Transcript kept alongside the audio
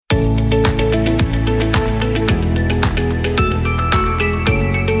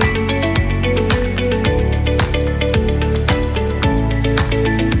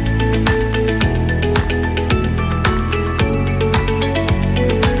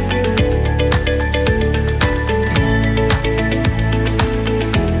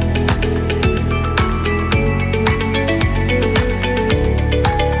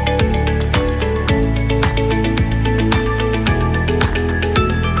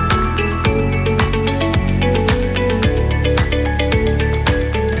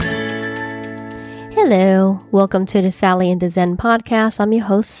Welcome to the Sally and the Zen podcast. I'm your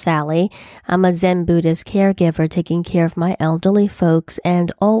host, Sally. I'm a Zen Buddhist caregiver taking care of my elderly folks and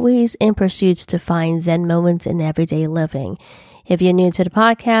always in pursuits to find Zen moments in everyday living. If you're new to the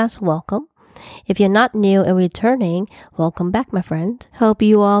podcast, welcome. If you're not new and returning, welcome back, my friend. Hope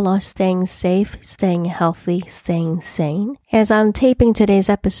you all are staying safe, staying healthy, staying sane. As I'm taping today's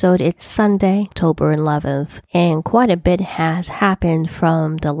episode, it's Sunday, October 11th, and quite a bit has happened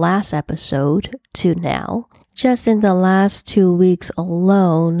from the last episode to now. Just in the last 2 weeks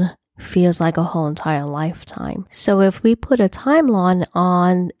alone, feels like a whole entire lifetime. So if we put a timeline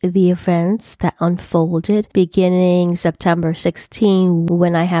on the events that unfolded beginning September 16,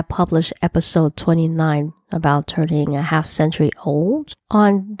 when I had published episode 29 about turning a half century old.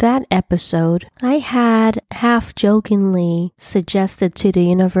 On that episode, I had half jokingly suggested to the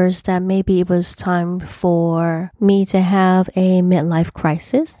universe that maybe it was time for me to have a midlife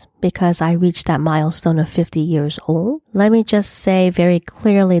crisis because I reached that milestone of 50 years old. Let me just say very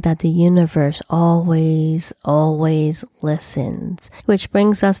clearly that the universe always listens. Which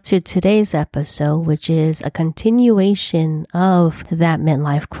brings us to today's episode, which is a continuation of that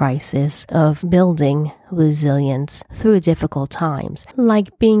midlife crisis of building resilience through difficult times,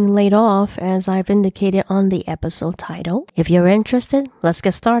 like being laid off, as I've indicated on the episode title. If you're interested, let's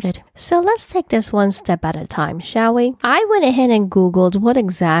get started. So let's take this one step at a time, shall we? I went ahead and Googled what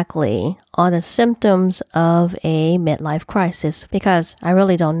exactly are the symptoms of a midlife crisis because I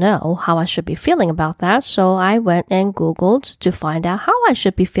really don't know how I should be feeling about that. So I went and Googled to find out how I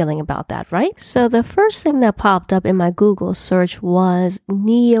should be feeling about that, right? So the first thing that popped up in my Google search was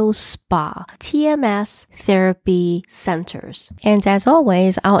NeoSpa, TMS therapy centers. And as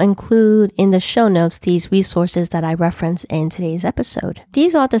always, I'll include in the show notes these resources that I reference in today's episode.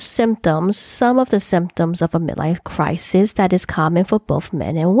 These are the symptoms, some of the symptoms of a midlife crisis that is common for both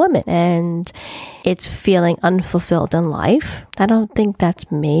men and women. And it's feeling unfulfilled in life. I don't think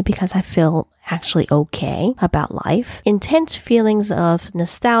that's me because I feel actually okay about life. Intense feelings of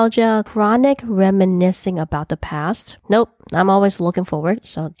nostalgia, chronic reminiscing about the past. Nope, I'm always looking forward,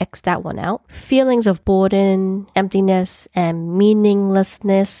 so X that one out. Feelings of boredom, emptiness, and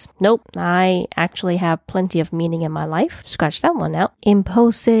meaninglessness. Nope, I actually have plenty of meaning in my life. Scratch that one out.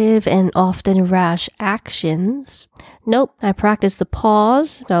 Impulsive and often rash actions. Nope, I practice the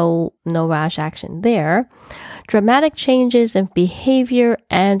pause, so no rash action there. Dramatic changes in behavior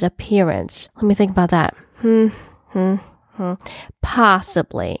and appearance. Let me think about that.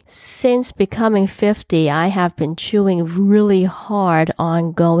 Possibly. Since becoming 50, I have been chewing really hard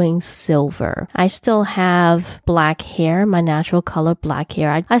on going silver. I still have black hair, my natural color black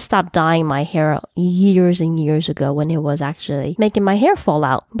hair. I stopped dyeing my hair years and years ago when it was actually making my hair fall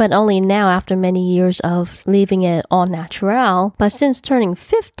out. But only now after many years of leaving it all natural. But since turning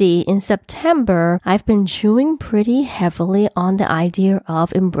 50 in September, I've been chewing pretty heavily on the idea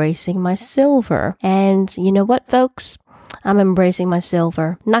of embracing my silver. And you know what, folks? I'm embracing my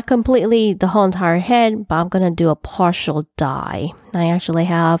silver. Not completely the whole entire head, but I'm going to do a partial dye. I actually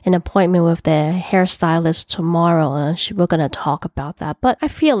have an appointment with the hairstylist tomorrow and we're going to talk about that. But I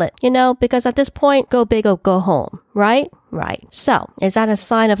feel it, because at this point, go big or go home, right? Right. So, is that a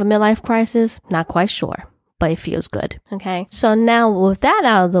sign of a midlife crisis? Not quite sure. But it feels good. Okay. So now with that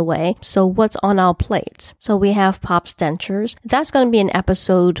out of the way, so what's on our plate? So we have Pop's dentures. That's going to be an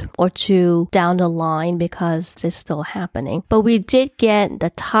episode or two down the line because it's still happening. But we did get the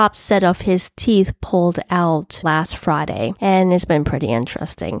top set of his teeth pulled out last Friday. And it's been pretty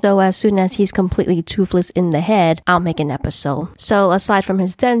interesting. So as soon as he's completely toothless in the head, I'll make an episode. So aside from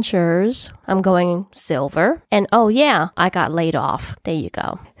his dentures, I'm going silver. And oh yeah, I got laid off. There you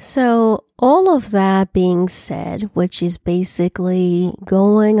go. So all of that being said, which is basically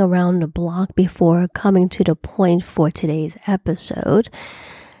going around the block before coming to the point for today's episode,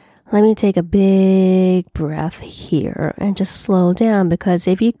 let me take a big breath here and just slow down because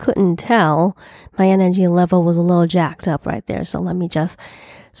if you couldn't tell, my energy level was a little jacked up right there. So let me just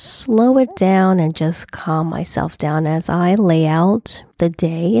slow it down and just calm myself down as I lay out the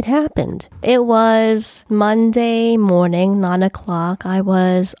day it happened. It was Monday morning, 9 o'clock. I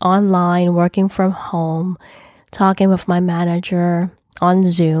was online working from home, talking with my manager on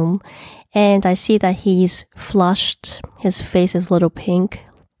Zoom, and I see that he's flushed. His face is a little pink,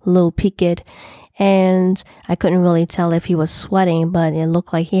 a little peaked, and I couldn't really tell if he was sweating, but it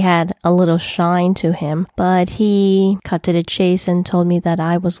looked like he had a little shine to him. But he cut to the chase and told me that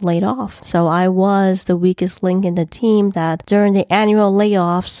I was laid off. So I was the weakest link in the team that during the annual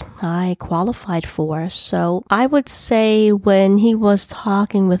layoffs I qualified for. So I would say when he was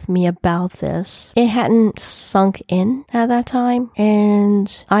talking with me about this, it hadn't sunk in at that time.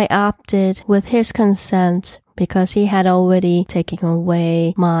 And I opted, with his consent, because he had already taken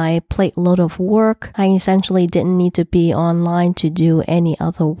away my plate load of work. I essentially didn't need to be online to do any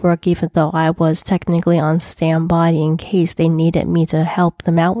other work, even though I was technically on standby in case they needed me to help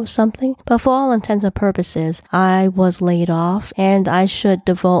them out with something. But for all intents and purposes, I was laid off, and I should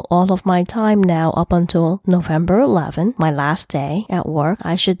devote all of my time now up until November 11, my last day at work.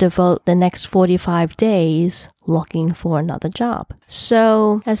 I should devote the next 45 days looking for another job.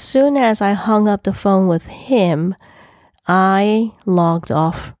 So as soon as I hung up the phone with him, I logged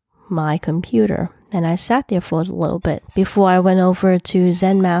off my computer and I sat there for a little bit before I went over to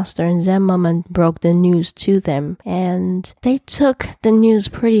Zen Master and Zen Mom and broke the news to them. And they took the news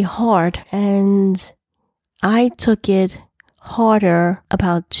pretty hard, and I took it harder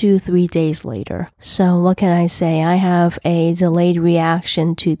about 2-3 days later. So what can I say? I have a delayed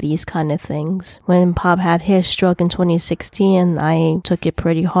reaction to these kind of things. When Pop had his stroke in 2016, I took it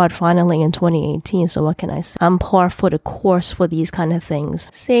pretty hard finally in 2018. So what can I say? I'm par for the course for these kind of things.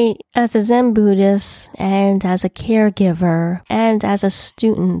 See, as a Zen Buddhist and as a caregiver and as a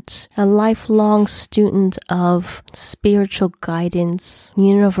student, a lifelong student of spiritual guidance,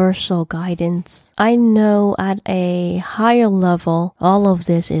 universal guidance, I know at a higher level, all of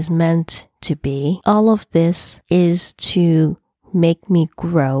this is meant to be. All of this is to make me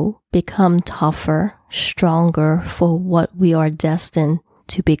grow, become tougher, stronger for what we are destined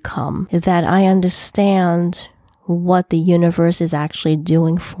to become. That I understand what the universe is actually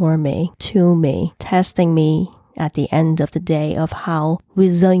doing for me, to me, testing me at the end of the day of how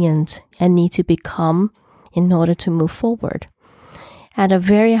resilient I need to become in order to move forward. At a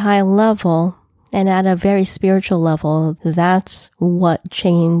very high level, and at a very spiritual level, that's what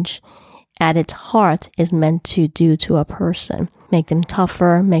change at its heart is meant to do to a person. Make them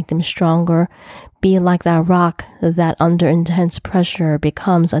tougher, make them stronger, be like that rock that under intense pressure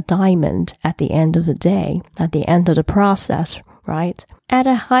becomes a diamond at the end of the day, at the end of the process, right? At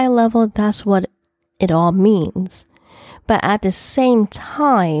a high level, that's what it all means. But at the same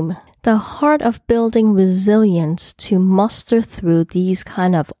time, the heart of building resilience to muster through these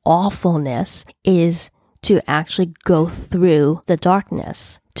kind of awfulness is to actually go through the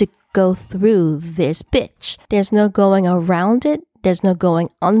darkness, to go through this bitch. There's no going around it. There's no going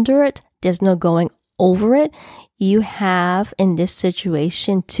under it. There's no going over it. You have, in this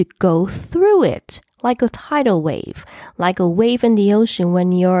situation, to go through it. Like a tidal wave, like a wave in the ocean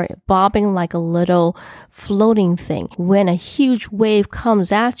when you're bobbing like a little floating thing. When a huge wave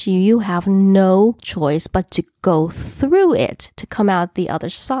comes at you, you have no choice but to go through it to come out the other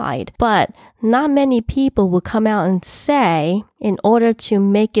side. But not many people will come out and say, in order to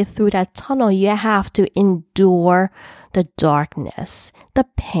make it through that tunnel, you have to endure the darkness, the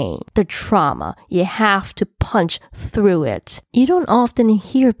pain, the trauma. You have to punch through it. You don't often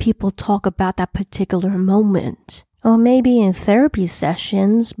hear people talk about that particular moment. Or maybe in therapy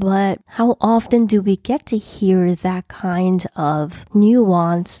sessions, but how often do we get to hear that kind of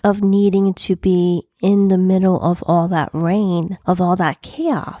nuance of needing to be in the middle of all that rain, of all that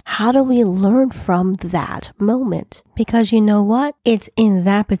chaos? How do we learn from that moment? Because you know what? It's in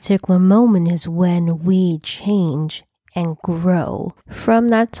that particular moment is when we change and grow. From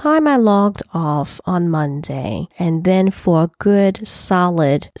that time I logged off on Monday, and then for a good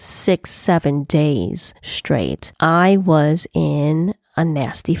solid 6-7 days straight, I was in a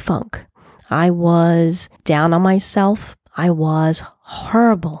nasty funk. I was down on myself. I was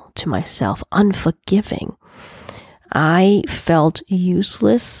horrible to myself, unforgiving. I felt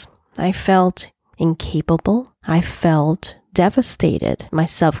useless. I felt incapable. I felt devastated. My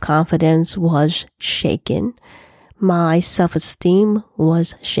self-confidence was shaken. My self-esteem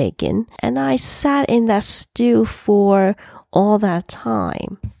was shaken, and I sat in that stew for all that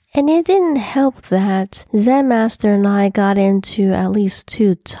time. And it didn't help that Zen Master and I got into at least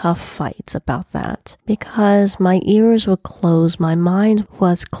 2 tough fights about that, because my ears were closed, my mind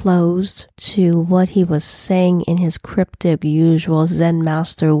was closed to what he was saying in his cryptic, usual Zen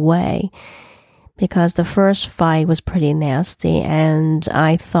Master way. Because the first fight was pretty nasty, and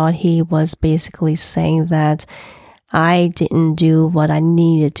I thought he was basically saying that I didn't do what I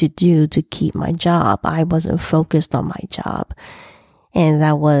needed to do to keep my job. I wasn't focused on my job. And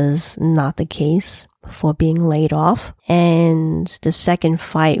that was not the case for being laid off. And the second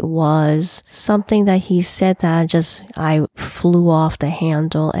fight was something that he said that I flew off the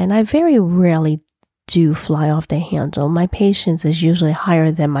handle. And I very rarely do fly off the handle. My patience is usually higher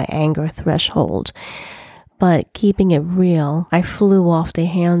than my anger threshold. But keeping it real, I flew off the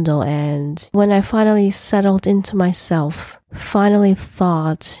handle, and when I finally settled into myself, finally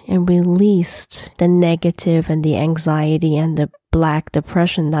thought and released the negative and the anxiety and the black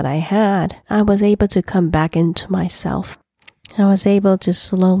depression that I had, I was able to come back into myself. I was able to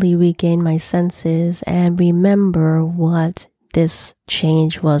slowly regain my senses and remember what this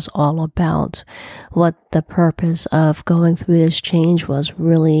change was all about, what the purpose of going through this change was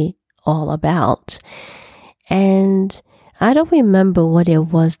really all about. And I don't remember what it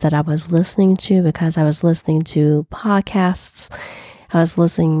was that I was listening to, because I was listening to podcasts, I was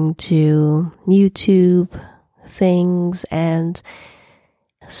listening to YouTube things, and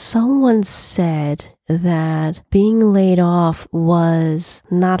someone said that being laid off was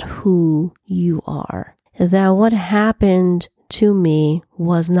not who you are. That what happened to me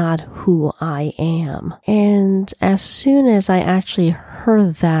was not who I am. And as soon as I actually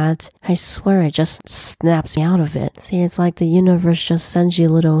heard that, I swear it just snaps me out of it. See, it's like the universe just sends you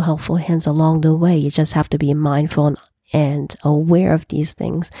little helpful hints along the way. You just have to be mindful and aware of these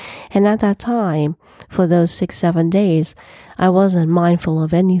things. And at that time, for those 6-7 days, I wasn't mindful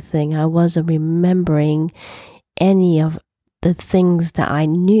of anything. I wasn't remembering any of the things that I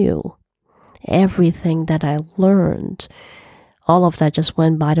knew, everything that I learned. All of that just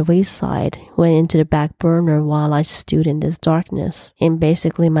went by the wayside, went into the back burner while I stewed in this darkness, in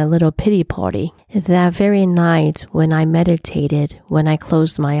basically my little pity party. That very night when I meditated, when I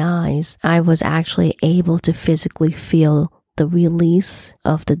closed my eyes, I was actually able to physically feel the release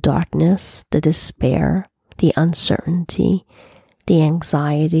of the darkness, the despair, the uncertainty, the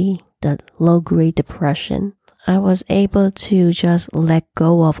anxiety, the low-grade depression. I was able to just let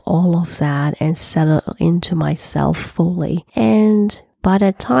go of all of that and settle into myself fully. And by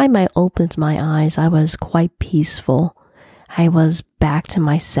the time I opened my eyes, I was quite peaceful. I was back to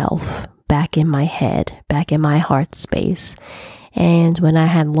myself, back in my head, back in my heart space. And when I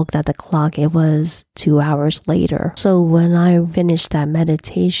had looked at the clock, it was 2 hours later. So when I finished that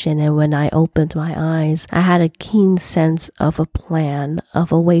meditation and when I opened my eyes, I had a keen sense of a plan,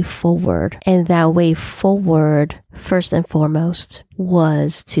 of a way forward. And that way forward, first and foremost,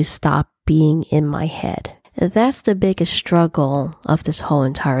 was to stop being in my head. That's the biggest struggle of this whole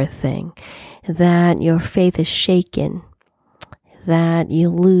entire thing, that your faith is shaken, that you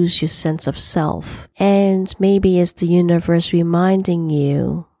lose your sense of self. And maybe it's the universe reminding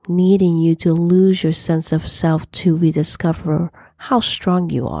you, needing you to lose your sense of self to rediscover how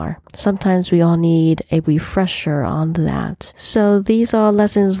strong you are. Sometimes we all need a refresher on that. So these are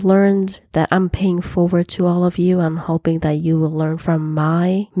lessons learned that I'm paying forward to all of you. I'm hoping that you will learn from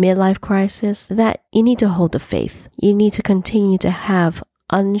my midlife crisis, that you need to hold the faith. You need to continue to have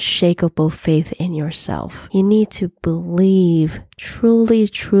unshakable faith in yourself. You need to believe, truly,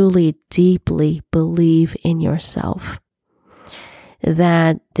 truly, deeply believe in yourself,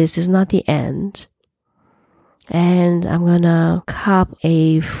 that this is not the end. And I'm gonna cop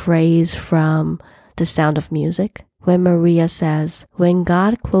a phrase from The Sound of Music, when Maria says, when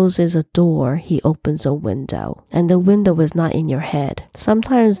God closes a door, he opens a window. And the window is not in your head.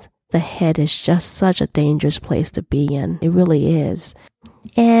 Sometimes the head is just such a dangerous place to be in. It really is.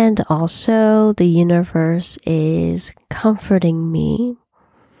 And also, the universe is comforting me,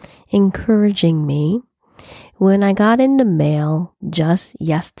 encouraging me. When I got in the mail just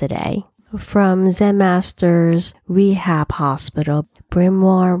yesterday from Zen Master's rehab hospital,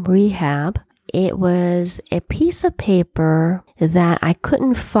 Brimoire Rehab, it was a piece of paper that I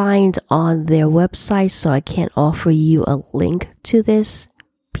couldn't find on their website, so I can't offer you a link to this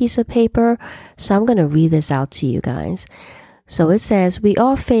piece of paper. So I'm going to read this out to you guys. So it says, we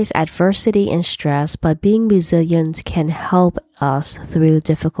all face adversity and stress, but being resilient can help us through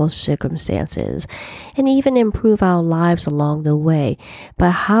difficult circumstances and even improve our lives along the way.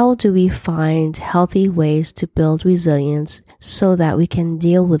 But how do we find healthy ways to build resilience so that we can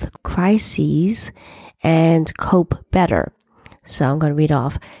deal with crises and cope better? So I'm going to read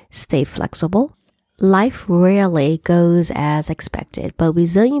off, stay flexible. Life rarely goes as expected, but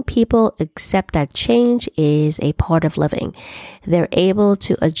resilient people accept that change is a part of living. They're able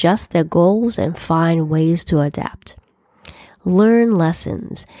to adjust their goals and find ways to adapt. Learn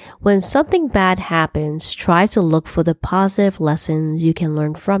lessons. When something bad happens, try to look for the positive lessons you can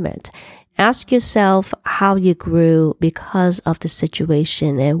learn from it. Ask yourself how you grew because of the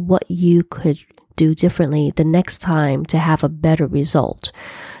situation and what you could do differently the next time to have a better result.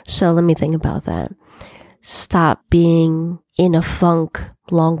 So let me think about that. Stop being in a funk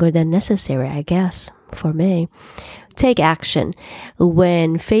longer than necessary, I guess, for me. Take action.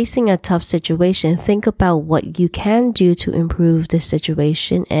 When facing a tough situation, think about what you can do to improve the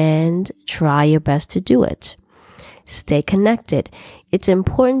situation and try your best to do it. Stay connected. It's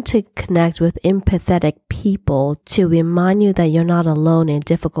important to connect with empathetic people to remind you that you're not alone in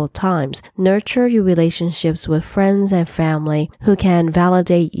difficult times. Nurture your relationships with friends and family who can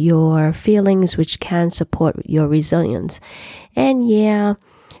validate your feelings, which can support your resilience. And yeah,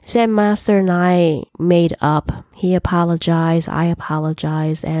 Zen Master and I made up. He apologized, I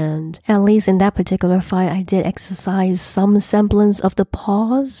apologized, and at least in that particular fight, I did exercise some semblance of the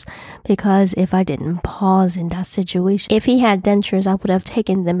pause, because if I didn't pause in that situation, if he had dentures, I would have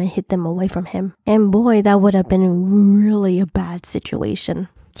taken them and hid them away from him. And boy, that would have been really a bad situation.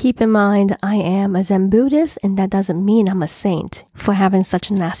 Keep in mind, I am a Zen Buddhist, and that doesn't mean I'm a saint for having such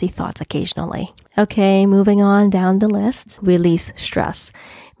nasty thoughts occasionally. Okay, moving on down the list. Release stress.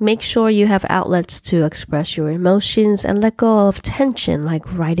 Make sure you have outlets to express your emotions and let go of tension, like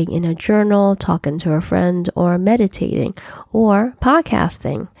writing in a journal, talking to a friend, or meditating, or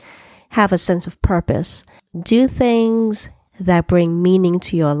podcasting. Have a sense of purpose. Do things that bring meaning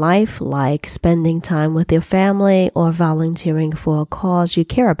to your life, like spending time with your family or volunteering for a cause you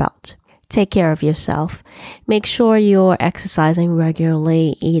care about. Take care of yourself. Make sure you're exercising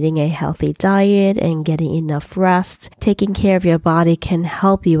regularly, eating a healthy diet, and getting enough rest. Taking care of your body can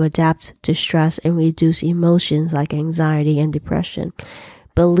help you adapt to stress and reduce emotions like anxiety and depression.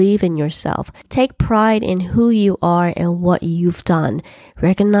 Believe in yourself. Take pride in who you are and what you've done.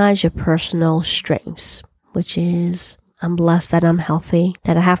 Recognize your personal strengths, which is, I'm blessed that I'm healthy,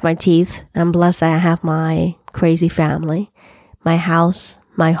 that I have my teeth. I'm blessed that I have my crazy family, my house,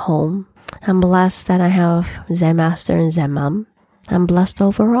 my home. I'm blessed that I have Zen Master and Zen Mom. I'm blessed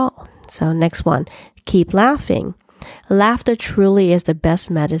overall. So next one, keep laughing. Laughter truly is the best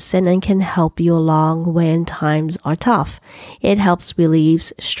medicine and can help you along when times are tough. It helps relieve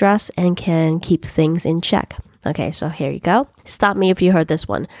stress and can keep things in check. Okay, so here you go. Stop me if you heard this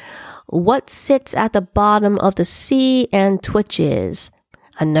one. What sits at the bottom of the sea and twitches?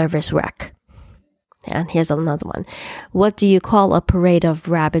 A nervous wreck. And here's another one. What do you call a parade of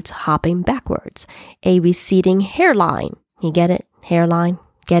rabbits hopping backwards? A receding hairline. You get it? Hairline?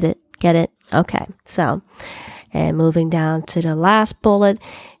 Get it? Get it? Okay. So, and moving down to the last bullet,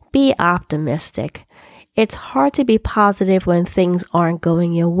 be optimistic. It's hard to be positive when things aren't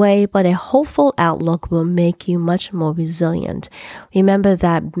going your way, but a hopeful outlook will make you much more resilient. Remember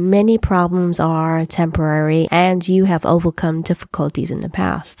that many problems are temporary and you have overcome difficulties in the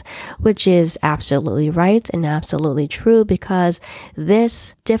past, which is absolutely right and absolutely true, because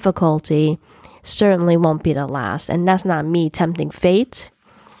this difficulty certainly won't be the last. And that's not me tempting fate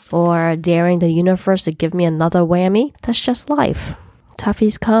or daring the universe to give me another whammy. That's just life.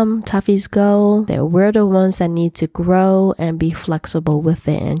 Toughies come, toughies go. We're the ones that need to grow and be flexible with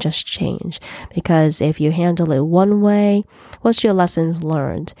it and just change. Because if you handle it one way, what's your lessons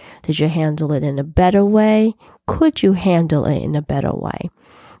learned? Did you handle it in a better way? Could you handle it in a better way?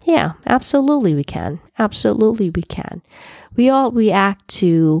 Yeah, absolutely we can. Absolutely we can. We all react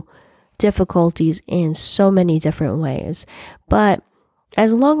to difficulties in so many different ways. But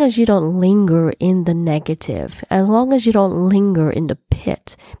as long as you don't linger in the negative, as long as you don't linger in the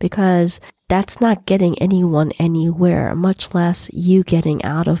pit, because that's not getting anyone anywhere, much less you getting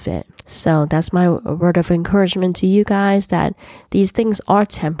out of it. So that's my word of encouragement to you guys, that these things are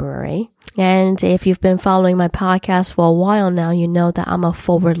temporary. And if you've been following my podcast for a while now, you know that I'm a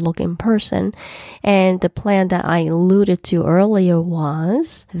forward-looking person. And the plan that I alluded to earlier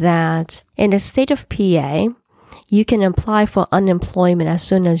was that in the state of PA, you can apply for unemployment as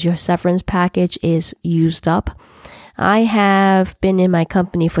soon as your severance package is used up. I have been in my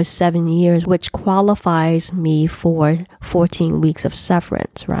company for 7 years, which qualifies me for 14 weeks of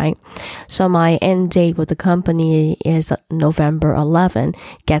severance, right? So my end date with the company is November 11.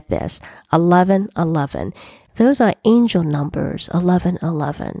 Get this, 11/11. Those are angel numbers,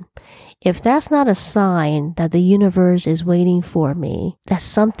 11/11. If that's not a sign that the universe is waiting for me, that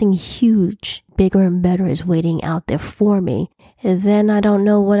something huge, bigger and better is waiting out there for me, then I don't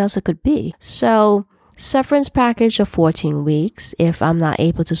know what else it could be. So, severance package of 14 weeks if I'm not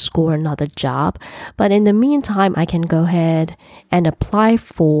able to score another job. But in the meantime, I can go ahead and apply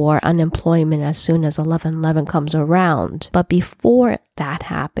for unemployment as soon as 11/11 comes around. But before that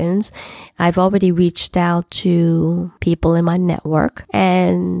happens, I've already reached out to people in my network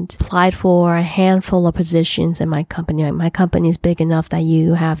and applied for a handful of positions in my company. My company is big enough that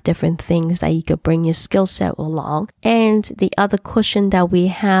you have different things that you could bring your skill set along. And the other cushion that we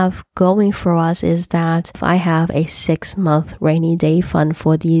have going for us is that that I have a 6-month rainy day fund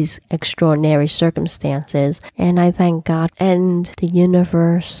for these extraordinary circumstances. And I thank God and the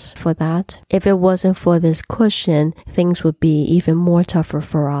universe for that. If it wasn't for this cushion, things would be even more tougher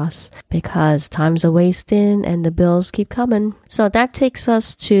for us because times are wasting and the bills keep coming. So that takes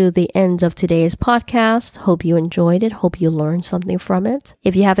us to the end of today's podcast. Hope you enjoyed it. Hope you learned something from it.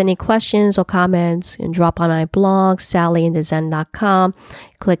 If you have any questions or comments, you can drop on my blog, sallyandthezen.com.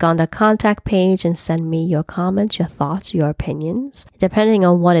 Click on the contact page and send me your comments, your thoughts, your opinions. Depending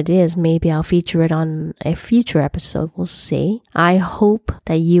on what it is, maybe I'll feature it on a future episode. We'll see. I hope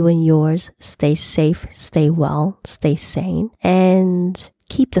that you and yours stay safe, stay well, stay sane, and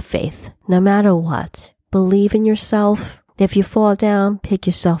keep the faith no matter what. Believe in yourself. If you fall down, pick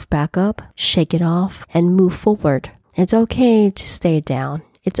yourself back up, shake it off, and move forward. It's okay to stay down.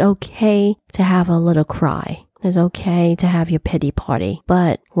 It's okay to have a little cry. It's okay to have your pity party.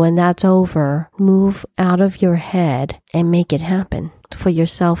 But when that's over, move out of your head and make it happen for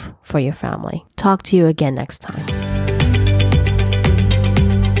yourself, for your family. Talk to you again next time.